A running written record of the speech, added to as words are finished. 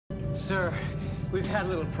Sir, we've had a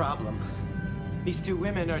little problem. These two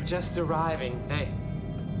women are just arriving. They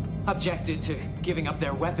objected to giving up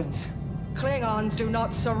their weapons. Klingons do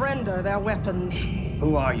not surrender their weapons.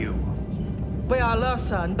 Who are you? We are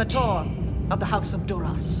Lursa and Bator of the House of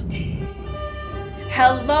Duras.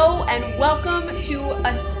 Hello and welcome to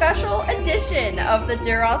a special edition of the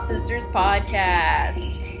Duras Sisters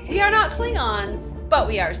podcast. We are not Klingons, but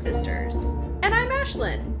we are sisters. And I'm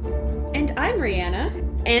Ashlyn. And I'm Rihanna.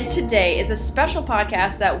 And today is a special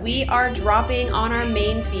podcast that we are dropping on our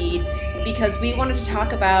main feed because we wanted to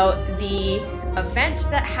talk about the event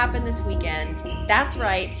that happened this weekend. That's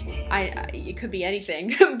right. It could be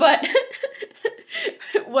anything, but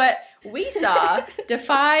what we saw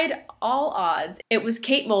defied all odds. It was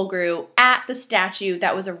Kate Mulgrew at the statue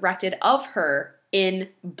that was erected of her in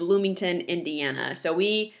Bloomington, Indiana. So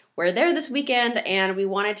we were there this weekend and we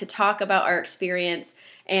wanted to talk about our experience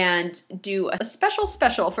and do a special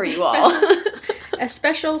for you all. A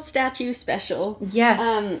special statue special.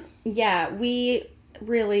 Yes. We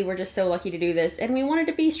really were just so lucky to do this, and we wanted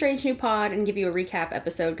to be Strange New Pod and give you a recap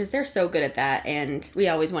episode because they're so good at that, and we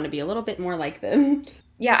always want to be a little bit more like them.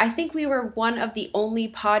 Yeah, I think we were one of the only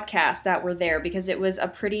podcasts that were there because it was a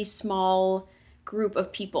pretty small group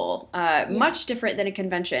of people, much different than a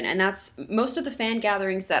convention, and that's most of the fan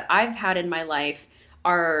gatherings that I've had in my life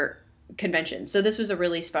are conventions. So this was a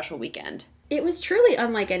really special weekend. It was truly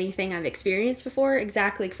unlike anything I've experienced before,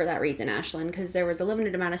 exactly for that reason, Ashlyn, because there was a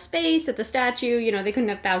limited amount of space at the statue. You know, they couldn't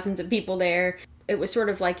have thousands of people there. It was sort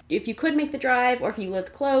of like if you could make the drive, or if you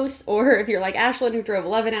lived close, or if you're like Ashlyn who drove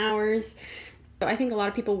 11 hours. So I think a lot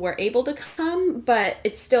of people were able to come, but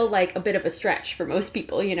it's still like a bit of a stretch for most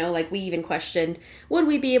people, you know, like we even questioned, would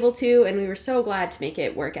we be able to? And we were so glad to make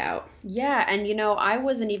it work out. Yeah, and you know, I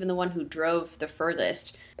wasn't even the one who drove the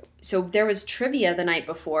furthest. So there was trivia the night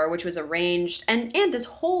before, which was arranged, and this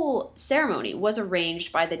whole ceremony was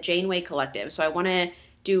arranged by the Janeway Collective. So I want to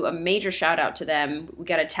do a major shout out to them. We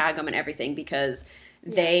got to tag them and everything because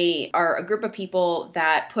they are a group of people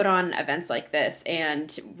that put on events like this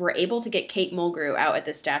and were able to get Kate Mulgrew out at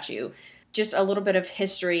the statue. Just a little bit of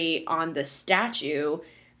history on the statue.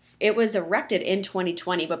 It was erected in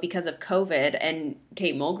 2020, but because of COVID and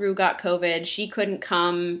Kate Mulgrew got COVID, she couldn't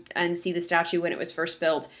come and see the statue when it was first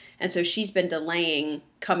built. And so she's been delaying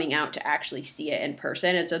coming out to actually see it in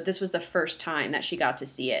person. And so this was the first time that she got to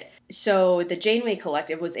see it. So the Janeway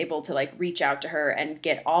Collective was able to reach out to her and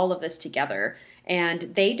get all of this together.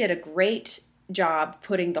 And they did a great job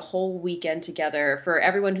putting the whole weekend together for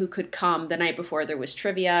everyone who could come. The night before there was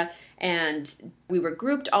trivia and we were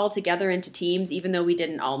grouped all together into teams even though we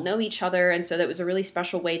didn't all know each other, and so that was a really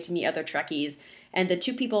special way to meet other Trekkies. And the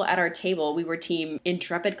two people at our table, we were team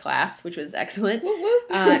Intrepid class, which was excellent.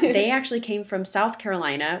 They actually came from South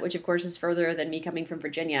Carolina, which of course is further than me coming from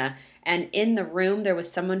Virginia, and in the room there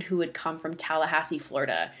was someone who had come from Tallahassee,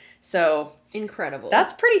 Florida. So incredible.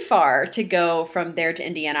 That's pretty far to go from there to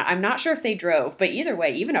Indiana. I'm not sure if they drove, but either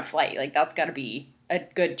way, even a flight, that's got to be a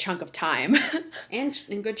good chunk of time. and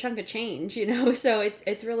a good chunk of change, you know? So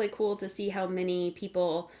it's really cool to see how many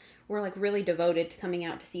people were really devoted to coming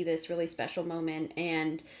out to see this really special moment.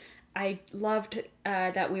 And I loved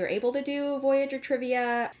that we were able to do Voyager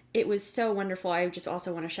trivia. It was so wonderful. I just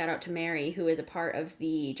also want to shout out to Mary, who is a part of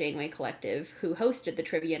the Janeway Collective, who hosted the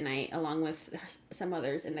trivia night along with some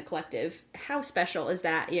others in the collective. How special is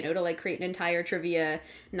that, you know, to create an entire trivia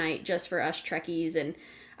night just for us Trekkies. And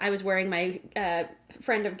I was wearing my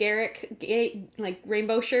friend of Garrick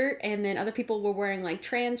rainbow shirt, and then other people were wearing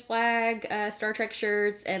trans flag Star Trek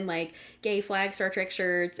shirts and gay flag Star Trek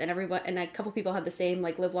shirts, and everyone, and a couple people had the same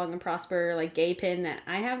live long and prosper gay pin that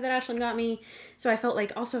I have that Ashlyn got me. So I felt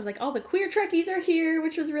also I was all the queer Trekkies are here,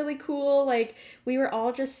 which was really cool. We were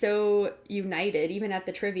all just so united, even at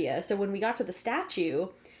the trivia. So when we got to the statue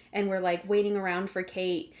and we're waiting around for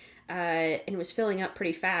Kate, and it was filling up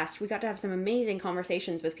pretty fast, we got to have some amazing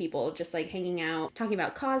conversations with people, just hanging out, talking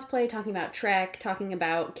about cosplay, talking about Trek, talking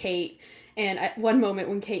about Kate. And at one moment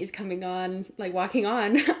when Kate is coming on, walking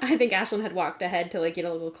on, I think Ashlyn had walked ahead to get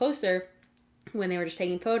a little closer when they were just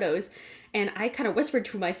taking photos. And I kind of whispered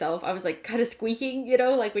to myself, I was kind of squeaking, you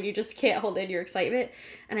know, when you just can't hold in your excitement.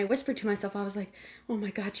 And I whispered to myself, I was oh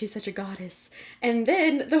my God, she's such a goddess. And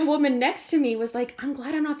then the woman next to me was I'm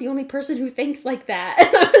glad I'm not the only person who thinks like that.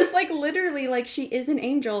 And I was literally, she is an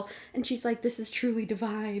angel. And she's this is truly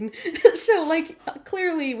divine. So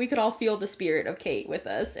clearly we could all feel the spirit of Kate with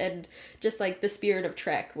us. And just the spirit of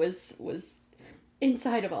Trek was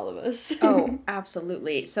inside of all of us. Oh,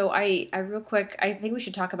 absolutely. So I real quick, I think we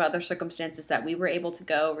should talk about the circumstances that we were able to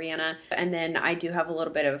go, Rihanna. And then I do have a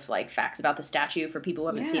little bit of like facts about the statue for people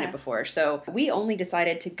who haven't seen it before. So we only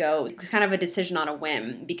decided to go, kind of a decision on a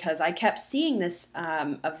whim, because I kept seeing this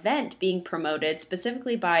event being promoted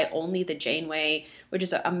specifically by Only the Janeway, which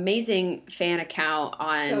is an amazing fan account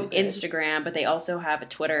on Instagram, but they also have a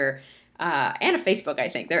Twitter and a Facebook, I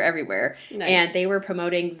think. They're everywhere. Nice. And they were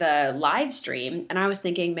promoting the live stream. And I was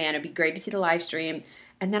thinking, man, it'd be great to see the live stream.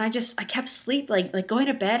 And then I kept sleep, like going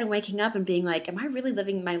to bed and waking up and being like, am I really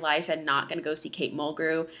living my life and not going to go see Kate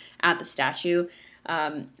Mulgrew at the statue?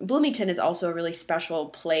 Bloomington is also a really special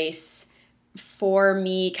place for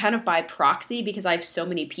me, kind of by proxy, because I have so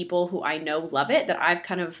many people who I know love it that I've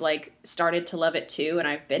kind of like started to love it too. And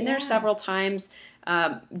I've been there several times.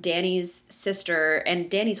 Danny's sister and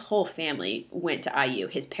Danny's whole family went to IU.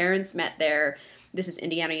 His parents met there. This is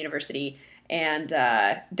Indiana University. And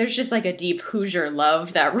there's just like a deep Hoosier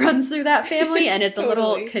love that runs through that family. And it's totally. A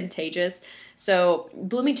little contagious. So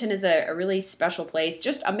Bloomington is a really special place.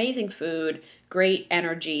 Just amazing food, great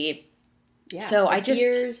energy. Yeah, so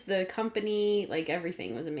beers, the company, like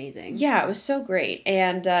everything was amazing. Yeah, it was so great.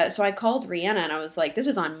 And so I called Rihanna and I was like, this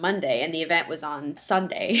was on Monday and the event was on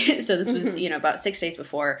Sunday. So this was, about 6 days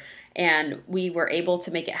before. And we were able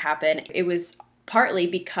to make it happen. It was partly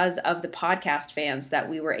because of the podcast fans that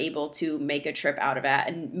we were able to make a trip out of it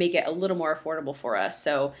and make it a little more affordable for us.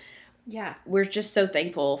 So yeah, we're just so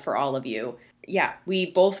thankful for all of you. Yeah,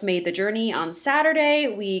 we both made the journey on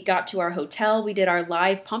Saturday. We got to our hotel. We did our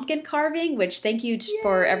live pumpkin carving, which thank you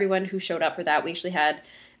for everyone who showed up for that. We actually had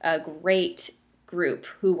a great group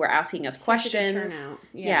who were asking us questions.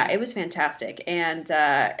 Yeah, it was fantastic. And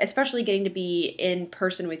especially getting to be in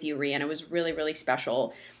person with you, Rihanna, was really, really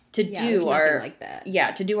special to do our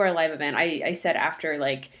to do our live event. I said after,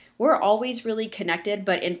 like, we're always really connected,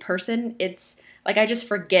 but in person, it's like, I just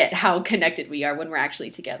forget how connected we are when we're actually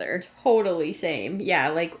together. Totally same. Yeah,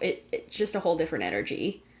 like, it's just a whole different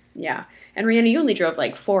energy. Yeah. And Rihanna, you only drove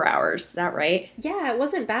like 4 hours. Is that right? Yeah, it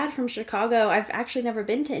wasn't bad from Chicago. I've actually never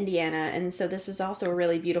been to Indiana. And so this was also a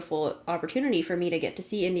really beautiful opportunity for me to get to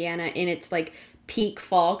see Indiana in its, like, peak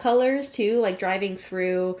fall colors, too. Like, driving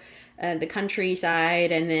through the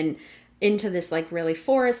countryside and then into this, like, really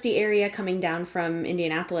foresty area coming down from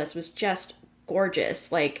Indianapolis was just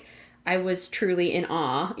gorgeous. Like, I was truly in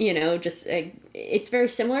awe, just it's very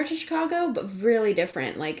similar to Chicago, but really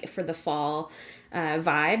different, like, for the fall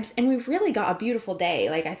vibes. And we really got a beautiful day.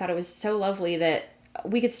 Like, I thought it was so lovely that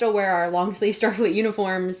we could still wear our long sleeve Starfleet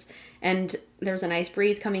uniforms, and there was a nice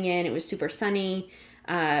breeze coming in. It was super sunny,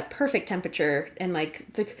 perfect temperature, and like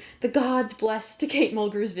the gods blessed Kate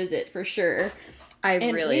Mulgrew's visit for sure. I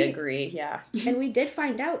really agree, yeah. And we did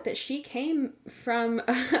find out that she came from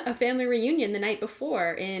a family reunion the night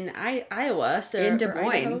before in Iowa. So in Des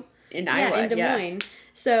Moines. In Des Moines.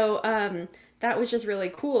 So that was just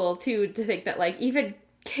really cool, too, to think that, like, even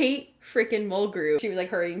Kate freaking Mulgrew, she was, like,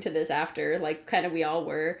 hurrying to this after, like, kind of we all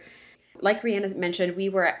were. Like Rihanna mentioned, we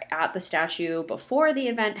were at the statue before the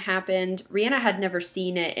event happened. Rihanna had never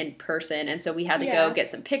seen it in person, and so we had to go get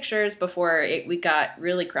some pictures before we got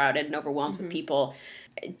really crowded and overwhelmed with people.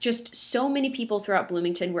 Just so many people throughout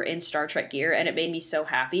Bloomington were in Star Trek gear, and it made me so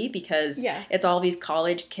happy because it's all these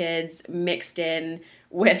college kids mixed in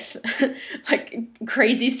with like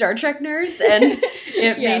crazy Star Trek nerds, and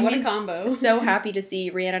it made me so happy to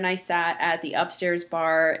see. Rihanna and I sat at the upstairs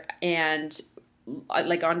bar and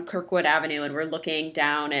like on Kirkwood Avenue, and we're looking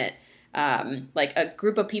down at like a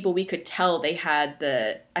group of people. We could tell they had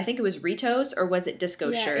I think it was Ritos, or was it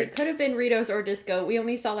Disco shirts? It could have been Ritos or Disco. We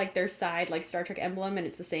only saw like their side, like Star Trek emblem, and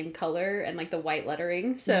it's the same color and like the white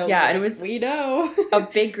lettering. So yeah, and it was we know a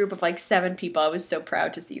big group of like 7 people. I was so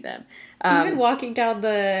proud to see them. Even walking down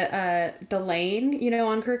the lane,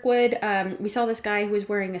 on Kirkwood, we saw this guy who was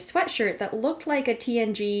wearing a sweatshirt that looked like a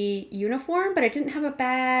TNG uniform, but it didn't have a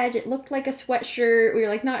badge. It looked like a sweatshirt. We were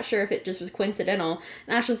like not sure if it just was coincidental.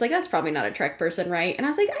 And Ashland's like, that's probably not a Trek person, right? And I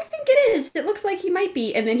was like, I think it is. It looks like he might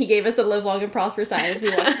be. And then he gave us the live long and prosper sign as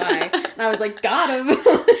we walked by. And I was like, got him.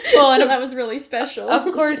 Well, and so that was really special.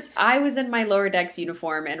 Of course, I was in my Lower Decks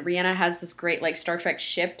uniform, and Rihanna has this great like Star Trek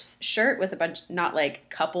ships shirt with a bunch, not like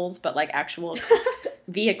couples, but like actual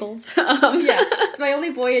vehicles. Yeah, it's my only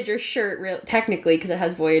Voyager shirt, technically, because it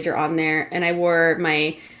has Voyager on there. And I wore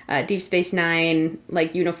my Deep Space Nine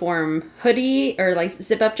like uniform hoodie or like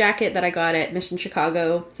zip up jacket that I got at Mission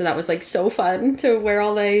Chicago. So that was like so fun to wear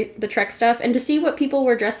all the Trek stuff and to see what people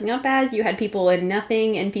were dressing up as. You had people in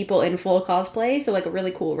nothing and people in full cosplay, so like a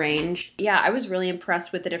really cool range. Yeah, I was really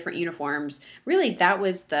impressed with the different uniforms. Really, that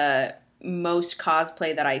was the most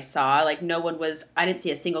cosplay that I saw. Like I didn't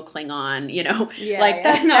see a single Klingon, Yeah, like yeah.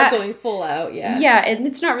 that's not going full out. Yeah. Yeah, and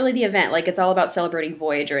it's not really the event. Like, it's all about celebrating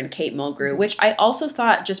Voyager and Kate Mulgrew, which I also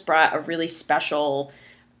thought just brought a really special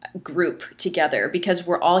group together because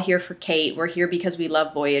we're all here for Kate. We're here because we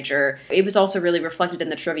love Voyager. It was also really reflected in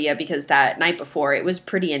the trivia because that night before it was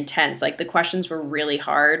pretty intense. Like, the questions were really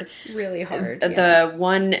hard. Really hard. The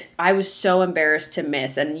one I was so embarrassed to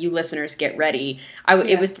miss, and you listeners get ready.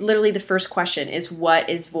 It was literally the first question is, what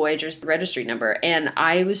is Voyager's registry number? And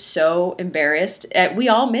I was so embarrassed. We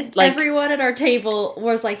all missed, like, everyone at our table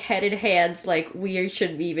was like head in hands, like we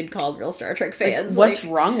shouldn't be even called real Star Trek fans. What's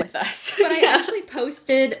wrong with us? But I actually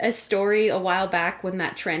posted a story a while back when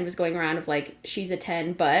that trend was going around of like, she's a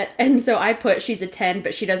 10 but, and so I put she's a 10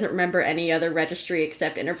 but she doesn't remember any other registry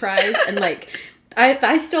except Enterprise. And like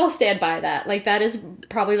I still stand by that. Like, that is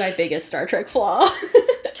probably my biggest Star Trek flaw.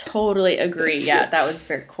 Totally agree. Yeah, that was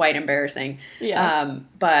quite embarrassing. Yeah.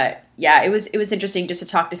 But yeah, it was interesting just to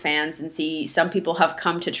talk to fans and see some people have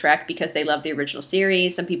come to Trek because they love the original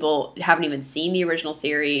series. Some people haven't even seen the original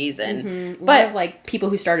series, and a lot of like people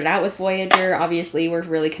who started out with Voyager obviously were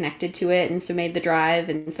really connected to it, and so made the drive,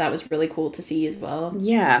 and so that was really cool to see as well.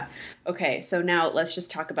 Yeah. Okay, so now let's just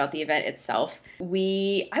talk about the event itself.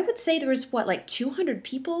 I would say there was, like 200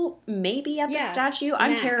 people maybe at the statue?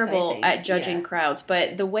 I'm terrible at judging crowds,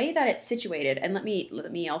 but the way that it's situated, and let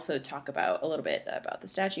me also talk about a little bit about the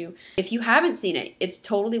statue. If you haven't seen it, it's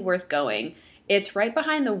totally worth going. It's right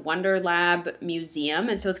behind the Wonder Lab Museum,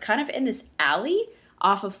 and so it's kind of in this alley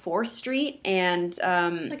off of 4th Street, and it's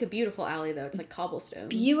like a beautiful alley, though. It's like cobblestone.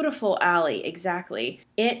 Beautiful alley, exactly.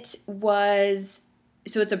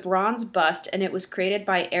 So it's a bronze bust, and it was created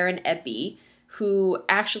by Aaron Ebby, who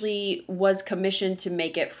actually was commissioned to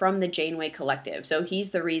make it from the Janeway Collective. So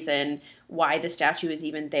he's the reason why the statue is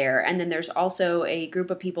even there. And then there's also a group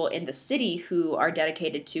of people in the city who are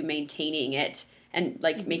dedicated to maintaining it and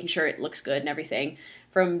like making sure it looks good and everything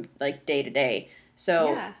from like day to day.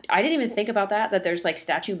 So I didn't even think about that there's like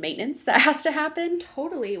statue maintenance that has to happen.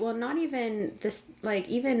 Totally. Well, not even this, like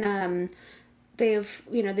even they have,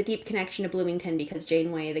 the deep connection to Bloomington because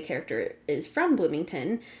Janeway, the character, is from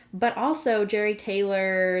Bloomington, but also Jerry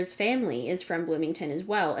Taylor's family is from Bloomington as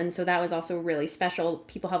well. And so that was also really special.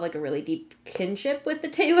 People have like a really deep kinship with the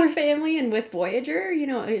Taylor family and with Voyager,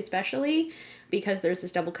 especially because there's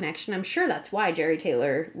this double connection. I'm sure that's why Jerry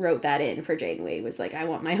Taylor wrote that in for Janeway. Was like, I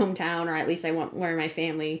want my hometown, or at least I want where my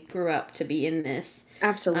family grew up to be in this.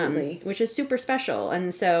 Absolutely. Which is super special.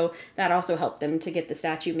 And so that also helped them to get the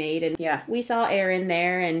statue made. And we saw Aaron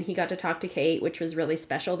there, and he got to talk to Kate, which was really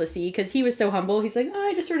special to see because he was so humble. He's like,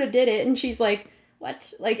 I just sort of did it. And she's like,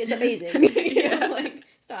 what? Like, it's amazing. Like,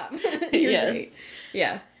 stop. You're great.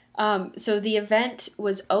 Yeah. So the event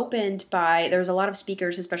was opened there was a lot of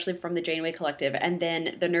speakers, especially from the Janeway Collective, and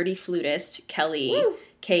then the nerdy flutist, Kelly,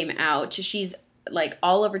 came out. She's like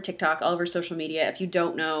all over TikTok, all over social media. If you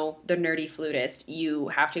don't know the nerdy flutist, you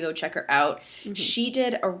have to go check her out. Mm-hmm. She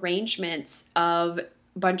did arrangements of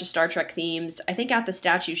bunch of Star Trek themes. I think at the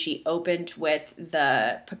statue she opened with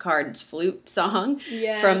the Picard's flute song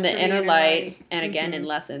from the Inner Light, and again in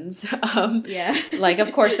Lessons. Like,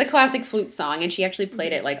 of course, the classic flute song, and she actually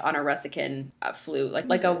played it like on a Rusican flute,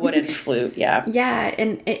 like a wooden flute. Yeah,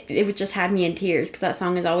 and it just had me in tears because that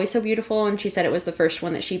song is always so beautiful, and she said it was the first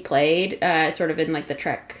one that she played, sort of in like the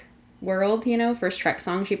Trek world, first Trek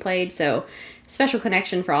song she played, so special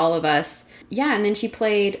connection for all of us. Yeah, and then she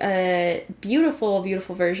played a beautiful,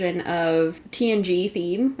 beautiful version of TNG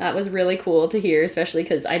theme. That was really cool to hear, especially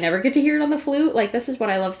because I never get to hear it on the flute. Like, this is what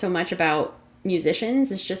I love so much about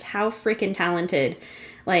musicians, is just how freaking talented.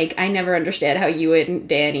 Like, I never understand how you and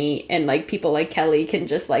Danny and, like, people like Kelly can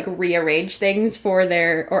just, like, arrange things for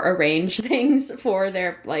their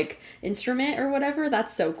like, instrument or whatever.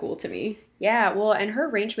 That's so cool to me. Yeah, well, and her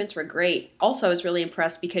arrangements were great. Also, I was really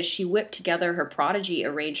impressed because she whipped together her Prodigy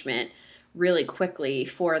arrangement really quickly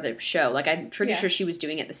for the show. Like, I'm pretty sure she was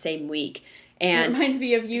doing it the same week. And it reminds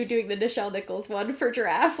me of you doing the Nichelle Nichols one for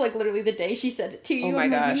Giraffe, like literally the day she sent it to you. Oh my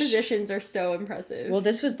gosh. You musicians are so impressive. Well,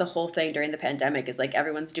 this was the whole thing during the pandemic, is like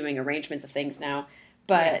everyone's doing arrangements of things now.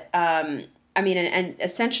 But I mean, and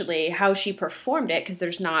essentially how she performed it, because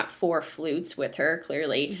there's not 4 flutes with her,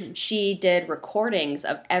 clearly. She did recordings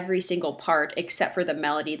of every single part except for the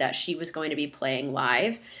melody that she was going to be playing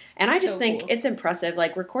live. And I just think it's impressive.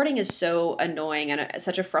 Like, recording is so annoying and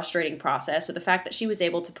such a frustrating process. So the fact that she was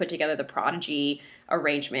able to put together the Prodigy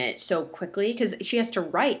arrangement so quickly because she has to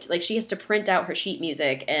write, like she has to print out her sheet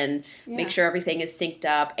music and make sure everything is synced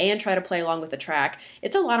up and try to play along with the track.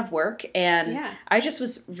 It's a lot of work, and I just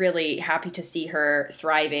was really happy to see her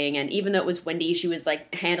thriving, and even though it was windy, she was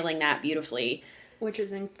like handling that beautifully. Which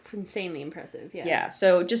is insanely impressive, Yeah,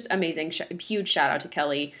 so just amazing. Huge shout out to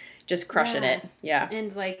Kelly. Just crushing it. Yeah.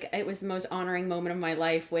 And, like, it was the most honoring moment of my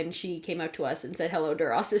life when she came up to us and said, "Hello,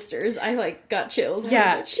 Duras sisters." I, like, got chills. Yeah.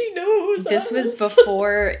 I was like, she knows This us. was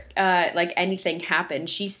before, like, anything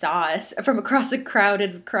happened. She saw us from across a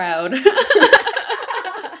crowded crowd.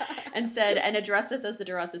 And addressed us as the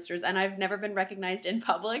Duras sisters. And I've never been recognized in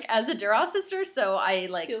public as a Duras sister, so I,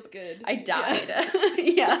 like... Feels good. I died.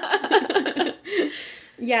 Yeah.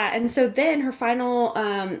 Yeah, and so then her final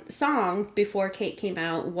song before Kate came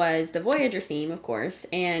out was the Voyager theme, of course,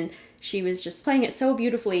 and she was just playing it so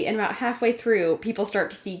beautifully, and about halfway through, people start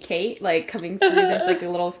to see Kate, like, coming through. There's, like, a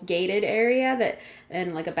little gated area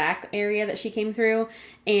and, like, a back area that she came through,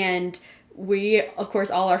 and we, of course,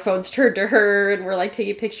 all our phones turned to her, and we're, like,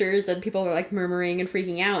 taking pictures, and people were, like, murmuring and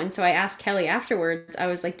freaking out, and so I asked Kelly afterwards, I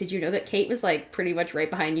was like, did you know that Kate was, like, pretty much right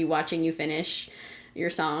behind you watching you finish your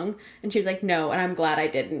song? And she was like, no, and I'm glad I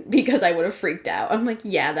didn't, because I would have freaked out. I'm like,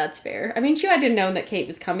 yeah, that's fair. I mean, she hadn't known that Kate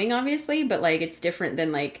was coming, obviously, but, like, it's different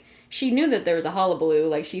than, like, she knew that there was a hullabaloo,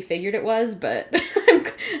 like, she figured it was, but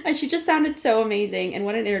she just sounded so amazing, and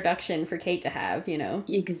what an introduction for Kate to have, you know?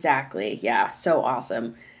 Exactly, yeah, so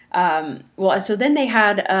awesome. Well, so then they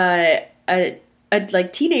had a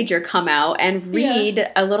like teenager come out and read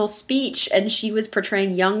a little speech, and she was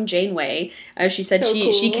portraying young Janeway. She said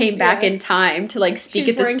so she came back in time to like speak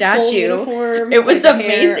at the statue. Uniform, it was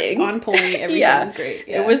amazing, on point. Everything was great.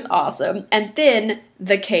 Yeah. It was awesome. And then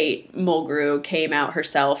the Kate Mulgrew came out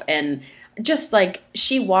herself, and just like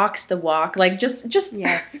she walks the walk, like just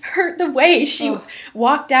hurt the way she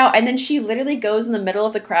walked out, and then she literally goes in the middle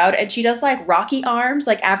of the crowd and she does like Rocky arms,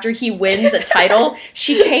 like after he wins a title.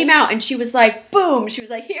 She came out and she was like, boom, she was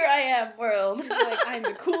like, here I am, world. She was like, I'm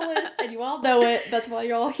the coolest, and you all know it, that's why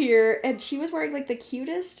you're all here. And she was wearing like the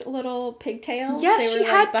cutest little pigtails. Yes, they she were,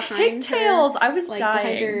 had like, behind pigtails. her, I was like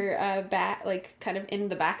dying. behind her back, like kind of in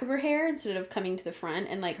the back of her hair instead of coming to the front,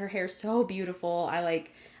 and like her hair's so beautiful.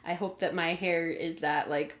 I hope that my hair is that,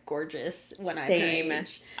 like, gorgeous when I'm her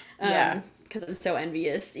age. Because I'm so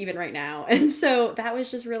envious, even right now. And so that was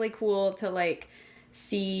just really cool to, like,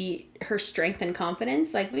 see her strength and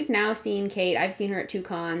confidence. Like, we've now seen Kate. I've seen her at 2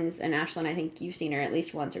 cons, and Ashlyn, I think you've seen her at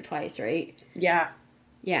least once or twice, right? Yeah.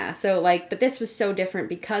 Yeah, so, like, but this was so different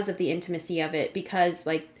because of the intimacy of it, because,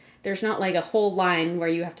 like, there's not, like, a whole line where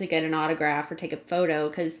you have to get an autograph or take a photo,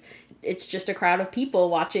 because it's just a crowd of people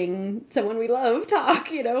watching someone we love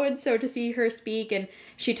talk, you know? And so to see her speak, and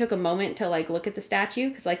she took a moment to, like, look at the statue,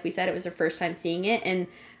 because, like we said, it was her first time seeing it, and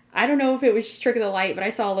I don't know if it was just trick of the light, but I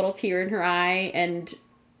saw a little tear in her eye, and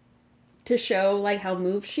to show, like, how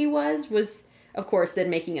moved she was, of course, then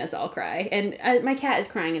making us all cry. And my cat is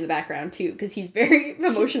crying in the background, too, because he's very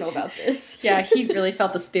emotional about this. Yeah, he really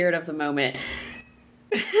felt the spirit of the moment.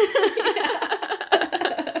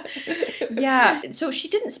 Yeah, so she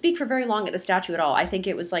didn't speak for very long at the statue at all. I think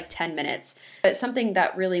it was like 10 minutes. But something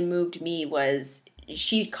that really moved me was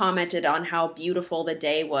she commented on how beautiful the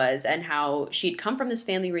day was and how she'd come from this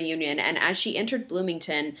family reunion. And as she entered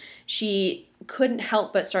Bloomington, she couldn't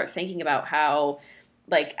help but start thinking about how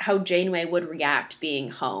Janeway would react being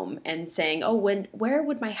home and saying, where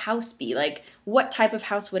would my house be? Like, what type of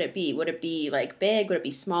house would it be? Would it be like big? Would it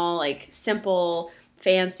be small? Like simple,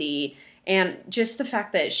 fancy? And just the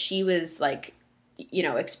fact that she was like, you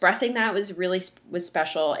know, expressing that was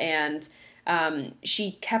special. And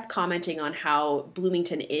she kept commenting on how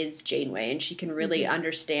Bloomington is Janeway, and she can really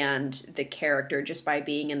understand the character just by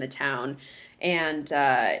being in the town. And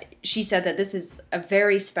she said that this is a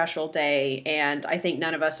very special day, and I think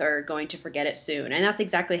none of us are going to forget it soon. And that's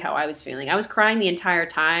exactly how I was feeling. I was crying the entire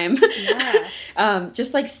time. Yeah.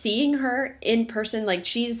 Just like seeing her in person, like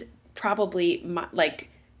she's probably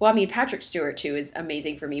Patrick Stewart too is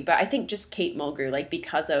amazing for me, but I think just Kate Mulgrew, like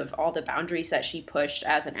because of all the boundaries that she pushed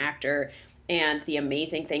as an actor and the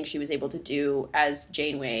amazing things she was able to do as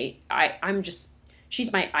Janeway,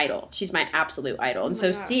 she's my idol. She's my absolute idol. And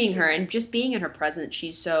so seeing her and just being in her presence,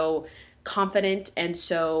 she's so confident and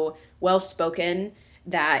so well-spoken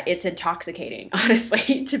that it's intoxicating,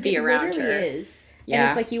 honestly, to be around her. It really is. Yeah. And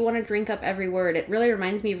it's like you want to drink up every word. It really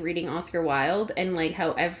reminds me of reading Oscar Wilde, and like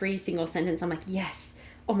how every single sentence I'm like, yes,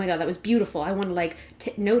 oh my God, that was beautiful. I want to like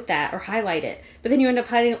note that or highlight it. But then you end up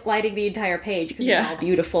highlighting the entire page because it's all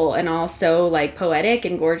beautiful and also like poetic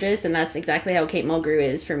and gorgeous. And that's exactly how Kate Mulgrew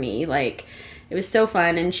is for me. Like, it was so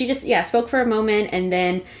fun. And she just, spoke for a moment. And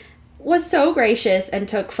then was so gracious and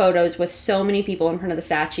took photos with so many people in front of the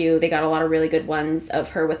statue. They got a lot of really good ones of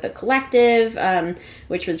her with the collective,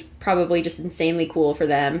 which was probably just insanely cool for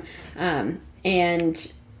them.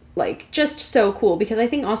 And like just so cool, because I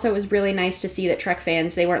think also it was really nice to see that Trek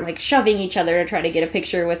fans, they weren't like shoving each other to try to get a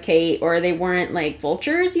picture with Kate, or they weren't like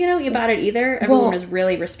vultures, you know, about it either. Everyone was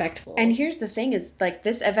really respectful. And here's the thing is, like,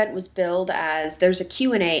 this event was billed as there's a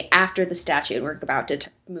Q&A after the statue, and we're about to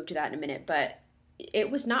move to that in a minute, but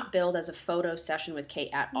it was not billed as a photo session with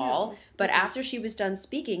Kate at all. But after she was done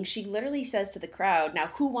speaking, she literally says to the crowd, now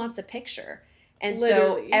who wants a picture? And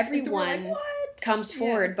literally. So everyone like, comes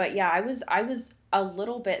forward. But yeah, I was a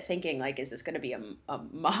little bit thinking, like, is this going to be a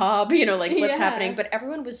mob? You know, like, what's happening? But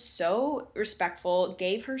everyone was so respectful,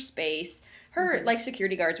 gave her space. Her, like,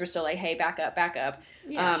 security guards were still like, hey, back up.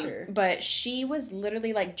 Yeah, sure. But she was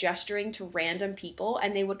literally, like, gesturing to random people,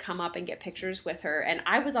 and they would come up and get pictures with her. And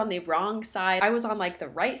I was on the wrong side. I was on, like, the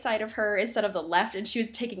right side of her instead of the left, and she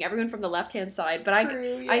was taking everyone from the left-hand side. But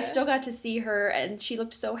I still got to see her, and she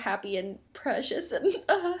looked so happy and precious. And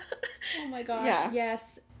oh, my gosh.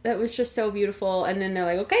 Yes. That was just so beautiful. And then they're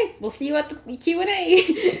like, okay, we'll see you at the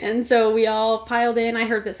Q&A. And so we all piled in. I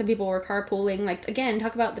heard that some people were carpooling. Like, again,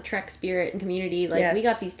 talk about the Trek spirit and community. Like, we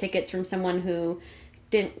got these tickets from someone who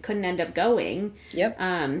couldn't end up going. Yep.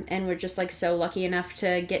 And we're just, like, so lucky enough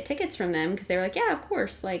to get tickets from them, because they were like, yeah, of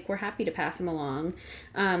course. Like, we're happy to pass them along.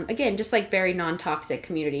 Again, just, like, very non-toxic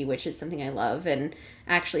community, which is something I love. And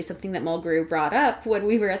actually something that Mulgrew brought up when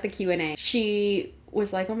we were at the Q&A. She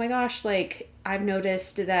was like, oh my gosh, like, I've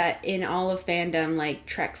noticed that in all of fandom, like,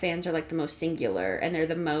 Trek fans are, like, the most singular, and they're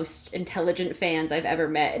the most intelligent fans I've ever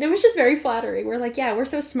met. And it was just very flattering. We're like, yeah, we're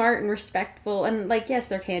so smart and respectful. And, like, yes,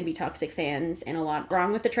 there can be toxic fans and a lot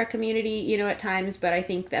wrong with the Trek community, you know, at times. But I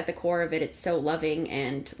think that at the core of it, it's so loving.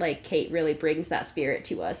 And, like, Kate really brings that spirit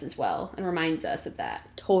to us as well and reminds us of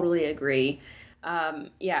that. Totally agree.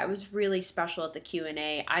 Yeah, it was really special at the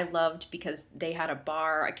Q&A. I loved because they had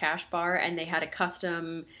a cash bar, and they had a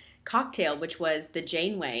custom cocktail, which was the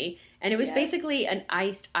Janeway, and it was basically an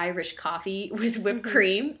iced Irish coffee with whipped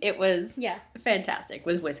cream. It was fantastic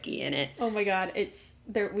with whiskey in it. Oh my god,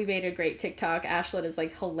 we made a great TikTok. Ashlyn is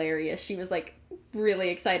like hilarious. She was like really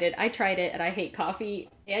excited. I tried it, and I hate coffee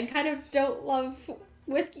and kind of don't love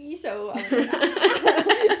whiskey, so I was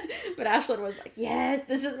like, but Ashlyn was like, yes,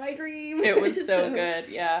 this is my dream. It was so good.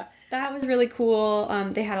 Yeah, that was really cool.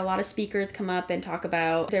 They had a lot of speakers come up and talk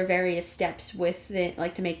about their various steps with it,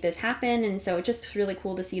 like, to make this happen. And so it's just really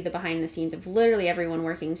cool to see the behind the scenes of literally everyone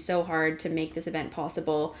working so hard to make this event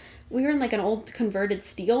possible. We were in, like, an old converted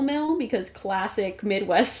steel mill, because classic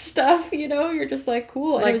Midwest stuff, you know, you're just like,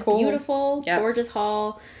 cool. And it was beautiful, gorgeous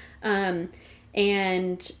hall.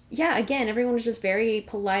 And yeah, again, everyone was just very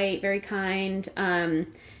polite, very kind.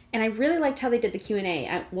 And I really liked how they did the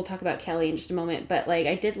Q&A. We'll talk about Kelly in just a moment, but, like,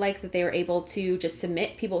 I did like that they were able to just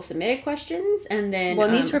people submitted questions, and then...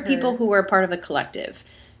 Well, these were people who were part of a collective.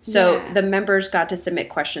 So the members got to submit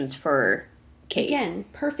questions for Kate. Again,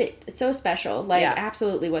 perfect. It's so special. Like,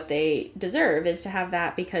 absolutely what they deserve is to have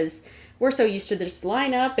that, because we're so used to just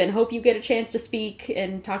line up and hope you get a chance to speak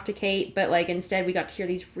and talk to Kate, but, like, instead we got to hear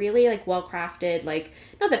these really, like, well-crafted, like,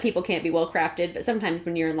 not that people can't be well-crafted, but sometimes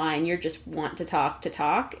when you're in line, you just want to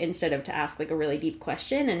talk instead of to ask, like, a really deep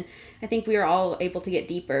question. And I think we were all able to get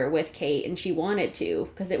deeper with Kate, and she wanted to,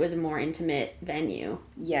 because it was a more intimate venue.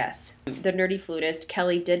 Yes. The Nerdy Flutist,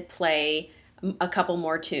 Kelly did play a couple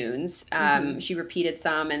more tunes. She repeated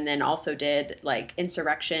some, and then also did, like,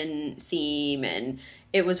 Insurrection theme, and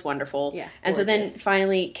it was wonderful. Yeah. And so then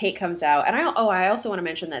finally Kate comes out. And I also want to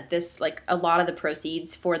mention that this, like, a lot of the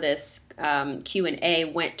proceeds for this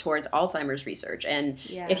Q&A went towards Alzheimer's research. And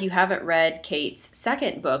if you haven't read Kate's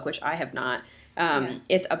second book, which I have not,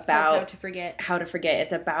 it's about How to Forget.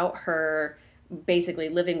 It's about her basically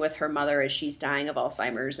living with her mother as she's dying of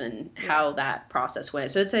Alzheimer's, and how that process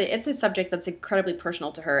went. So it's a subject that's incredibly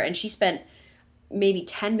personal to her. And she spent maybe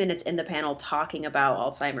 10 minutes in the panel talking about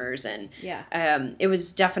Alzheimer's, and it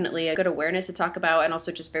was definitely a good awareness to talk about, and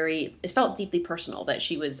also just it felt deeply personal that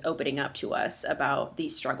she was opening up to us about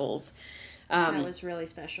these struggles. That was really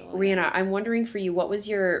special. Rhianna, I'm wondering for you, what was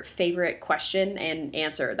your favorite question and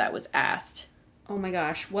answer that was asked? Oh my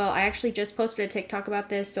gosh. Well, I actually just posted a TikTok about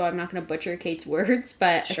this, so I'm not going to butcher Kate's words,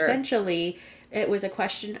 but essentially it was a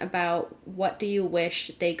question about what do you wish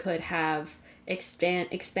they could have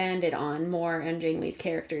expanded on more on Janeway's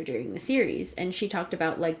character during the series. And she talked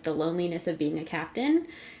about, like, the loneliness of being a captain,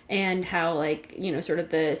 and how, like, you know, sort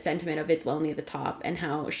of the sentiment of it's lonely at the top, and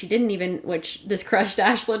how she didn't even, which this crushed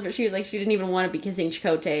Ashlyn, but she was like, she didn't even want to be kissing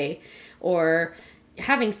Chakotay or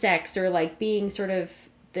having sex or, like, being sort of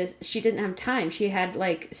she didn't have time. She had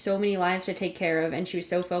like so many lives to take care of, and she was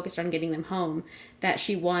so focused on getting them home that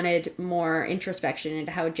she wanted more introspection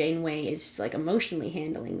into how Janeway is like emotionally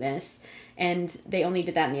handling this. And they only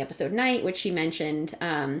did that in the episode Night, which she mentioned.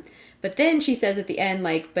 But then she says at the end,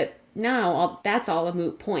 like, but now that's all a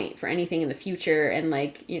moot point for anything in the future, and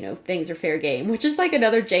like, you know, things are fair game, which is like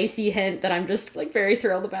another JC hint that I'm just like very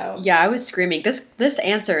thrilled about. Yeah, I was screaming. This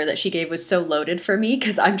answer that she gave was so loaded for me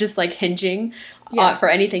because I'm just like hinging for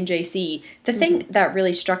anything JC. The thing that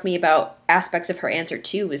really struck me about aspects of her answer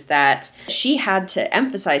too was that she had to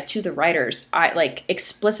emphasize to the writers, I like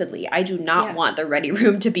explicitly, I do not want the ready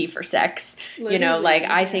room to be for sex. Literally, you know, like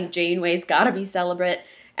I think Janeway's got to be celibate.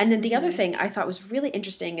 And then the other thing I thought was really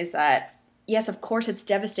interesting is that, yes, of course, it's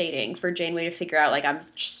devastating for Janeway to figure out, like, I'm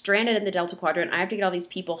stranded in the Delta Quadrant. I have to get all these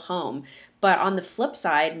people home. But on the flip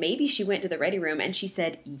side, maybe she went to the ready room and she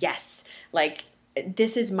said, yes, like,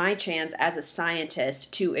 this is my chance as a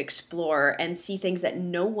scientist to explore and see things that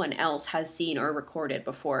no one else has seen or recorded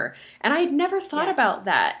before. And I had never thought about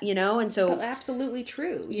that, you know? And so... But absolutely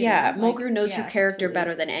true. Mulgrew knows her character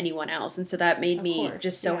better than anyone else. And so that made me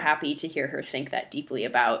just so happy to hear her think that deeply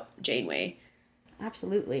about Janeway.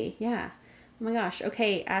 Absolutely, yeah. Oh my gosh.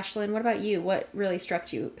 Okay, Ashlyn, what about you? What really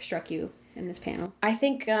struck you in this panel? I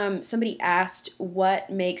think somebody asked what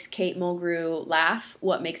makes Kate Mulgrew laugh,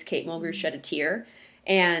 what makes Kate Mulgrew shed a tear,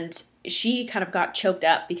 and she kind of got choked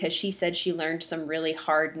up because she said she learned some really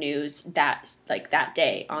hard news that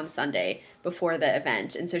day on Sunday before the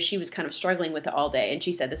event, and so she was kind of struggling with it all day, and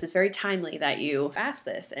she said, this is very timely that you asked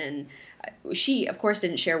this, and she, of course,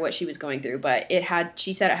 didn't share what she was going through, but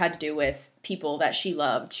she said it had to do with people that she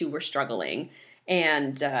loved who were struggling,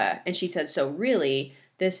 and she said, so really,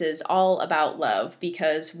 this is all about love,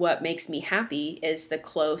 because what makes me happy is the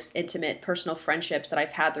close, intimate, personal friendships that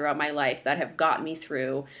I've had throughout my life that have gotten me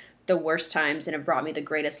through the worst times and have brought me the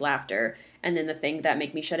greatest laughter. And then the thing that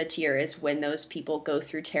make me shed a tear is when those people go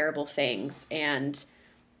through terrible things and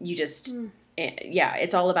you just,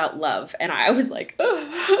 it's all about love. And I was like,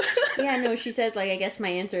 oh. Yeah, no, she said, like, I guess my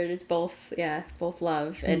answer is both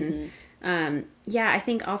love and... I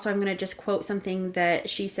think also I'm going to just quote something that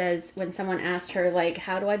she says when someone asked her, like,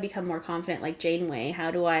 how do I become more confident like Janeway?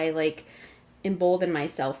 How do I, like, embolden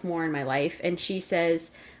myself more in my life? And she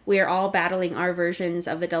says, we are all battling our versions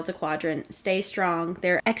of the Delta Quadrant. Stay strong.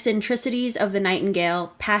 There are eccentricities of the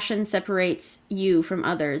nightingale. Passion separates you from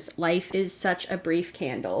others. Life is such a brief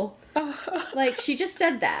candle. Like, she just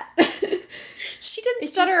said that. She didn't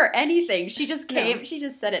stutter or anything. She just came. No. She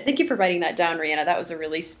just said it. Thank you for writing that down, Rhianna. That was a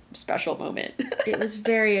really special moment. It was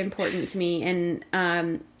very important to me. And,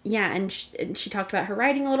 and she talked about her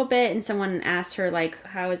writing a little bit. And someone asked her, like,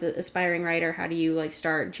 how is an aspiring writer? How do you, like,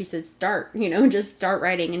 start? And she says, start. Just start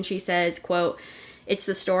writing. And she says, quote, it's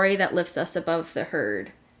the story that lifts us above the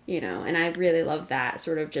herd. And I really love that.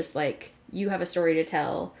 Sort of just, like, you have a story to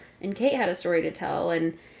tell. And Kate had a story to tell.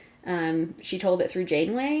 And she told it through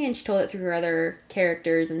Janeway, and she told it through her other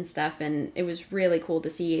characters and stuff, and it was really cool to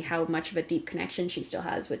see how much of a deep connection she still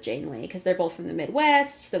has with Janeway, because they're both from the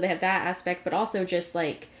Midwest, so they have that aspect, but also just,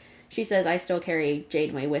 like, she says, I still carry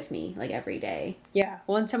Janeway with me, like, every day. Yeah.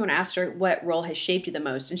 Well, and someone asked her what role has shaped you the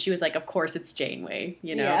most, and she was like, of course it's Janeway,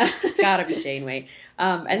 Yeah. Gotta be Janeway.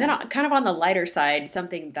 And then kind of on the lighter side,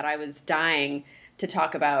 something that I was dying to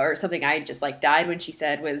talk about, or something I just, like, died when she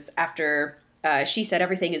said, was after... she said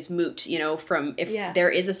everything is moot, from if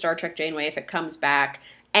there is a Star Trek Janeway, if it comes back,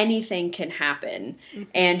 anything can happen. Mm-hmm.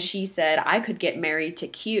 And she said, I could get married to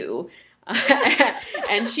Q.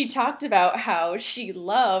 And she talked about how she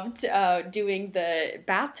loved doing the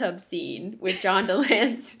bathtub scene with John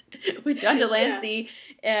Delancey,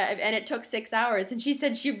 and it took 6 hours. And she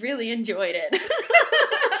said she really enjoyed it.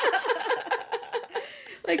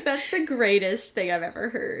 Like, that's the greatest thing I've ever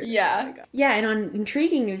heard. Yeah. Oh, yeah, and on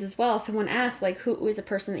Intriguing News as well, someone asked, like, who is a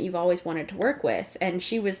person that you've always wanted to work with? And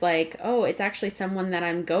she was like, oh, it's actually someone that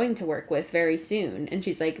I'm going to work with very soon. And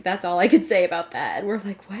she's like, that's all I could say about that. And we're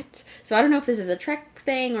like, what? So I don't know if this is a Trek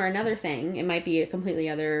thing or another thing. It might be a completely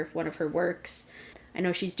other one of her works. I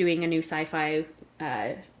know she's doing a new sci-fi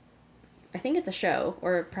I think it's a show,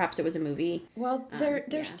 or perhaps it was a movie. Well,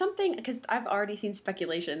 there's something, because I've already seen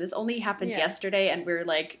speculation. This only happened yesterday, and we're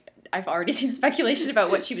like, I've already seen speculation about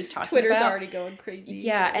what she was talking Twitter's about. Already going crazy.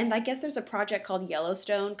 Yeah, and I guess there's a project called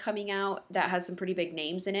Yellowstone coming out that has some pretty big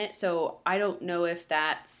names in it, so I don't know if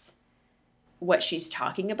that's what she's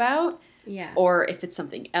talking about. Yeah. or if it's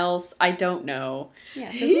something else. I don't know.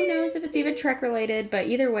 Yeah, so who knows if it's even Trek related, but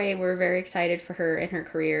either way, we're very excited for her in her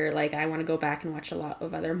career. Like, I want to go back and watch a lot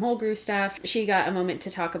of other Mulgrew stuff. She got a moment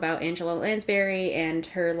to talk about Angela Lansbury and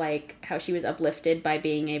her, like, how she was uplifted by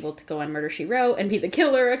being able to go on Murder, She Wrote and be the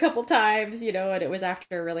killer a couple times, you know, and it was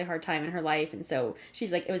after a really hard time in her life, and so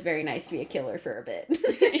she's like, it was very nice to be a killer for a bit.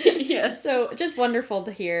 Yes. So, just wonderful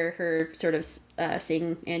to hear her sort of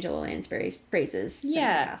sing Angela Lansbury's praises since her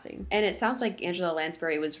passing. And it sounds like Angela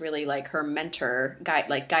Lansbury was really like her mentor,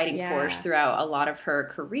 guiding force throughout a lot of her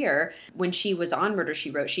career. When she was on Murder,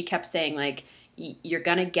 She Wrote, she kept saying, like, you're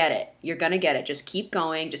gonna get it. You're gonna get it. Just keep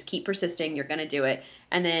going. Just keep persisting. You're gonna do it.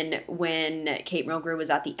 And then when Kate Mulgrew was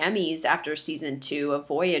at the Emmys after season 2 of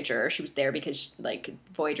Voyager, she was there because like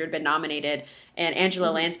Voyager had been nominated, and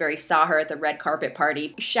Angela Lansbury saw her at the red carpet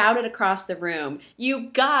party, shouted across the room, "You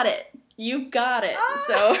got it. You got it."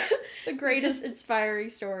 So the greatest inspiring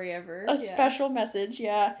story ever. A special message,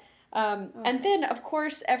 yeah. And then, of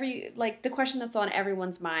course, the question that's on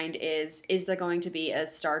everyone's mind is there going to be a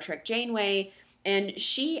Star Trek Janeway? And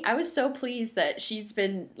I was so pleased that she's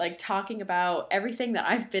been, like, talking about everything that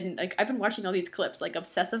I've been watching all these clips, like,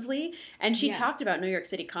 obsessively. And she talked about New York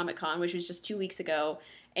City Comic Con, which was just 2 weeks ago.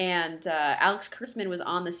 And Alex Kurtzman was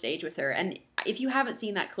on the stage with her. And if you haven't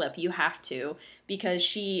seen that clip, you have to, because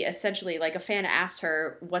she essentially, like, a fan asked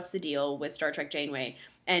her, what's the deal with Star Trek Janeway?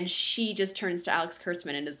 And she just turns to Alex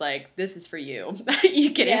Kurtzman and is like, this is for you.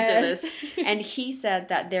 You can answer this. And he said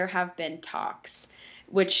that there have been talks,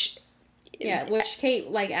 which Kate,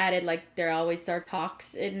 like, added, like, there always are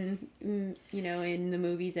talks in, you know, in the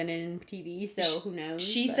movies and in TV, so who knows.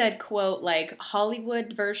 She said, quote, like,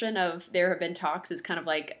 Hollywood version of there have been talks is kind of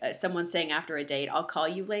like someone saying after a date, I'll call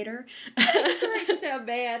you later. Sorry, she said a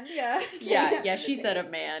man, she said a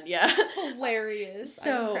man, Hilarious.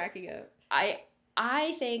 So, I was cracking up.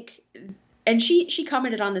 I think... And she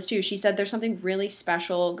commented on this too. She said there's something really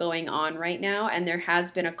special going on right now, and there has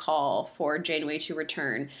been a call for Janeway to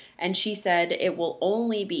return. And she said it will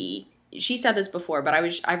only be, she said this before, but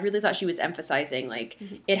I really thought she was emphasizing, like,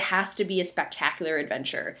 it has to be a spectacular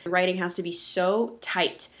adventure. The writing has to be so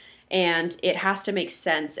tight, and it has to make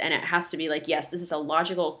sense, and it has to be like, yes, this is a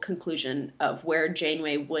logical conclusion of where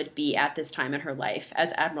Janeway would be at this time in her life,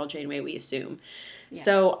 as Admiral Janeway, we assume. Yeah.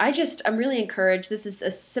 So I'm really encouraged. This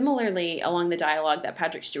is similarly along the dialogue that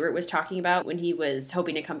Patrick Stewart was talking about when he was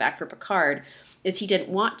hoping to come back for Picard, is he didn't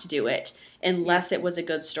want to do it unless it was a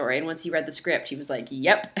good story. And once he read the script, he was like,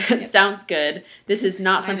 yep. Sounds good. This is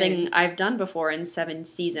not something I've done before in 7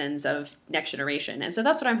 seasons of Next Generation. And so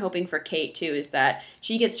that's what I'm hoping for Kate, too, is that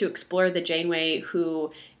she gets to explore the Janeway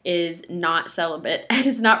who is not celibate and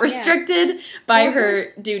is not restricted by her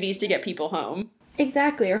duties to get people home.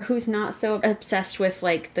 Exactly, or who's not so obsessed with,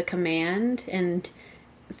 like, the command and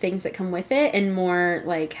things that come with it, and more,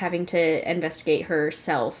 like, having to investigate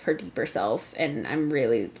herself, her deeper self, and I'm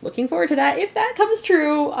really looking forward to that. If that comes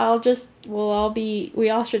true, we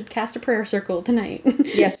all should cast a prayer circle tonight.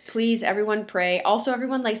 Yes, please, everyone pray. Also,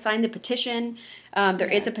 everyone, like, sign the petition.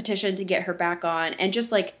 There is a petition to get her back on, and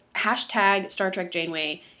just, like, hashtag Star Trek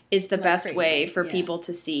Janeway is the best way for people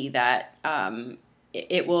to see that,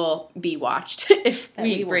 it will be watched if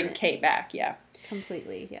we bring Kate back. Yeah.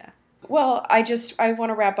 Completely. Yeah. Well, I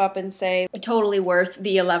want to wrap up and say totally worth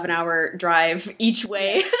the 11-hour drive each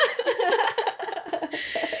way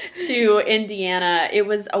to Indiana. It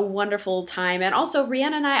was a wonderful time. And also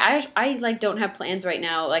Rhiannon and I like don't have plans right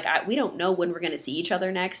now. Like we don't know when we're going to see each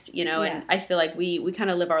other next, you know, and I feel like we kind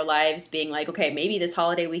of live our lives being like, okay, maybe this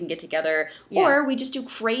holiday we can get together or we just do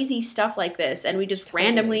crazy stuff like this and we just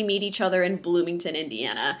randomly meet each other in Bloomington,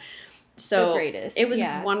 Indiana. So it was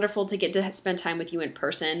wonderful to get to spend time with you in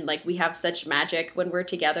person. Like, we have such magic when we're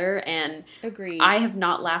together, and I have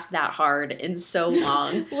not laughed that hard in so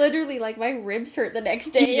long. Literally, like, my ribs hurt the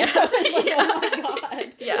next day. Yes. I was like, oh my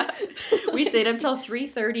God. Yeah. We stayed until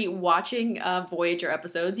 3:30 watching Voyager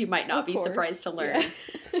episodes. You might not be surprised to learn.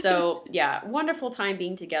 So, wonderful time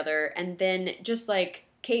being together. And then just, like,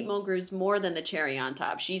 Kate Mulgrew's more than the cherry on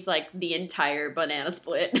top. She's like the entire banana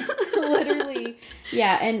split. Literally.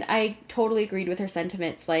 Yeah, and I totally agreed with her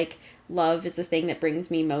sentiments. Like, love is the thing that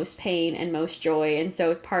brings me most pain and most joy. And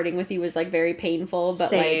so parting with you was like very painful,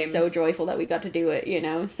 but like so joyful that we got to do it, you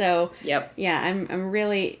know? So, yeah, I'm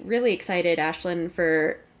really, really excited, Ashlyn,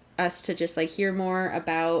 for us to just like hear more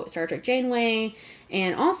about Star Trek Janeway,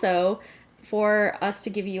 and also for us to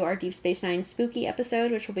give you our Deep Space Nine spooky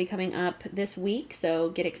episode, which will be coming up this week. So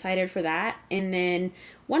get excited for that. And then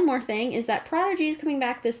one more thing is that Prodigy is coming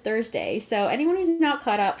back this Thursday. So anyone who's not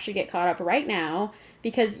caught up should get caught up right now,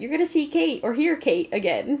 because you're going to see Kate or hear Kate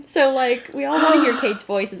again. So, like, we all want to hear Kate's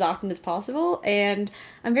voice as often as possible. And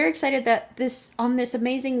I'm very excited that on this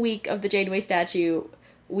amazing week of the Janeway statue,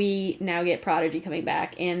 we now get Prodigy coming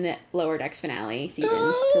back in the Lower Decks finale,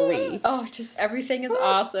 season 3. Oh, just everything is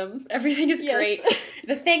awesome. Everything is great.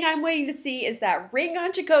 The thing I'm waiting to see is that ring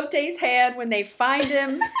on Chakotay's hand when they find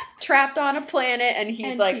him trapped on a planet and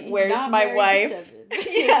he's like, where's my wife?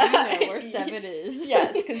 Yeah. We know where Seven is.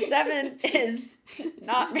 Yes, because Seven is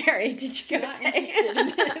not married to Chakotay. Not interested in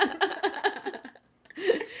him.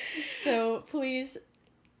 So please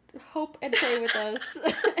hope and pray with us.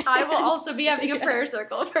 I will also be having a prayer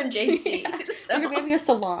circle for JC. Yeah. So. We're going to be having a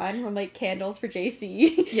salon with like candles for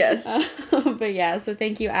JC. Yes. But yeah, so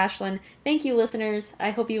thank you, Ashlyn. Thank you, listeners.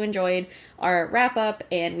 I hope you enjoyed our wrap up,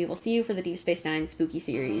 and we will see you for the Deep Space Nine spooky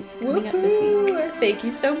series coming up this week. Thank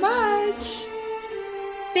you so much.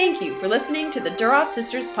 Thank you for listening to the Duras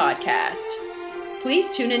Sisters podcast. Please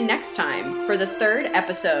tune in next time for the 3rd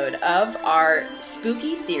episode of our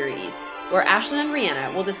spooky series, where Ashlyn and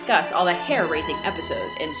Rhianna will discuss all the hair-raising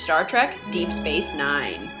episodes in Star Trek Deep Space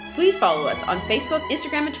Nine. Please follow us on Facebook,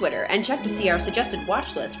 Instagram, and Twitter, and check to see our suggested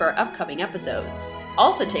watch list for our upcoming episodes.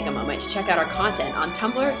 Also take a moment to check out our content on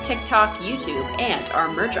Tumblr, TikTok, YouTube, and our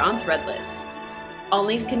merch on Threadless. All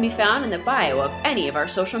links can be found in the bio of any of our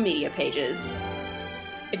social media pages.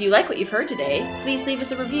 If you like what you've heard today, please leave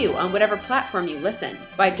us a review on whatever platform you listen.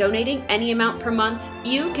 By donating any amount per month,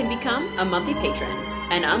 you can become a monthly patron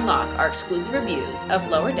and unlock our exclusive reviews of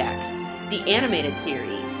Lower Decks, the animated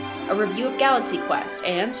series, a review of Galaxy Quest,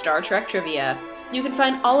 and Star Trek trivia. You can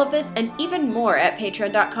find all of this and even more at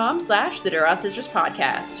patreon.com/The Duras Sisters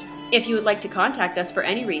Podcast. If you would like to contact us for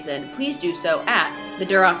any reason, please do so at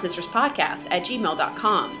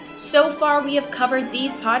theduras_sisterspodcast@gmail.com. So far, we have covered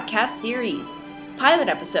these podcast series: pilot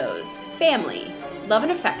episodes, family, love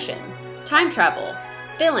and affection, time travel,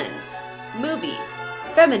 villains, movies,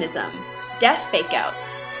 feminism, death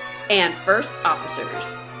fakeouts, and first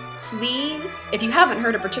officers. Please, if you haven't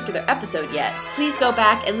heard a particular episode yet, please go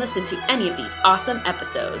back and listen to any of these awesome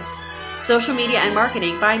episodes. Social media and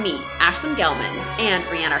marketing by me, Ashlyn Gelman, and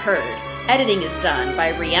Rhianna Hurd. Editing is done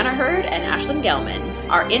by Rhianna Hurd and Ashlyn Gelman.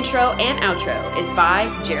 Our intro and outro is by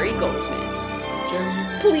Jerry Goldsmith.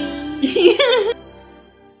 Please.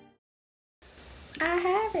 I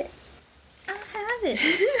have it. I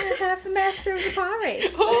have the Master of the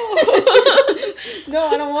Pirates. Oh. No,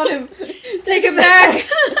 I don't want him. Take it back.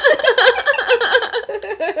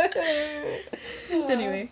 Anyway.